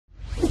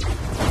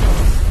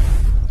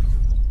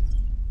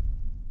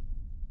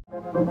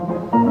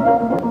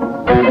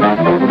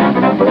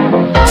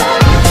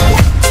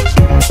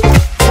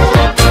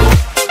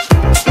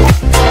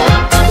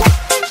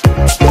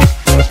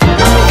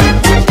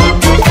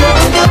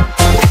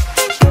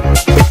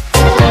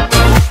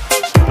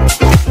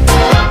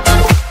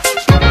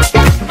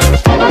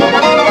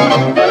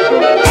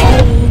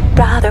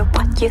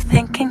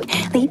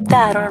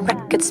got a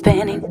record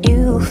spinning,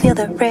 you feel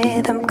the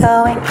rhythm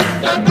going.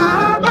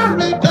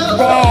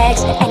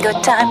 Legs ain't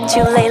got time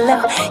to lay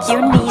low,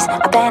 your knees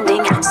are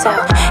bending, so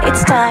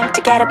it's time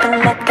to get up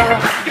and let go.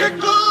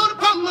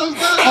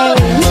 Hey,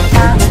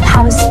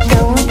 how's it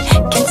going?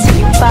 Can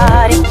see your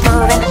body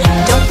moving,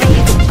 don't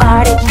leave the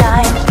party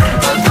time.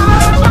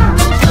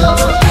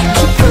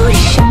 Keep booty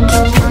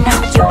shaking, you know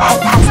your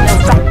head has no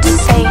right to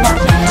say no.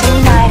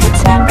 Tonight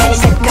it's ready,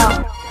 set, go.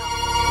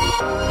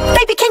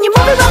 Baby, can you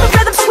move around the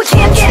rhythm so we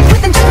can get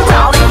with and jump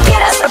around and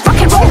get us a rock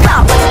and roll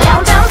round? Let's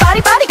down, down,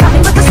 body, body,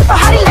 coming with the super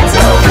hottie, let's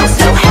go. Real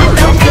slow,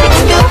 hello, baby,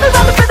 can you move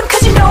around the rhythm?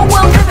 Cause you know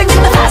I'm living in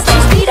the fast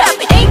lane, speed up,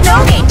 it ain't no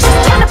game. Just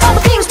turn up all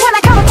the beams when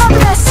I come upon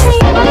the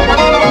scene.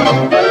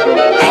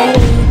 Hey,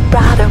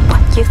 brother,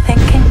 what you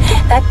thinking?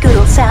 That good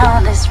old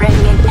sound is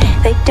ringing,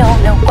 they don't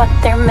know what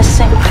they're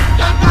missing.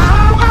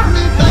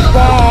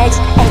 Legs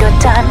ain't got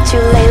time to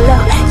lay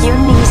low, your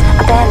knees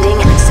are bending,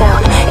 so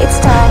it's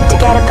time to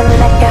get up and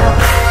let go.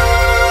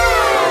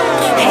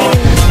 Hey,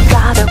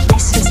 brother,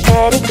 nice and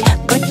steady,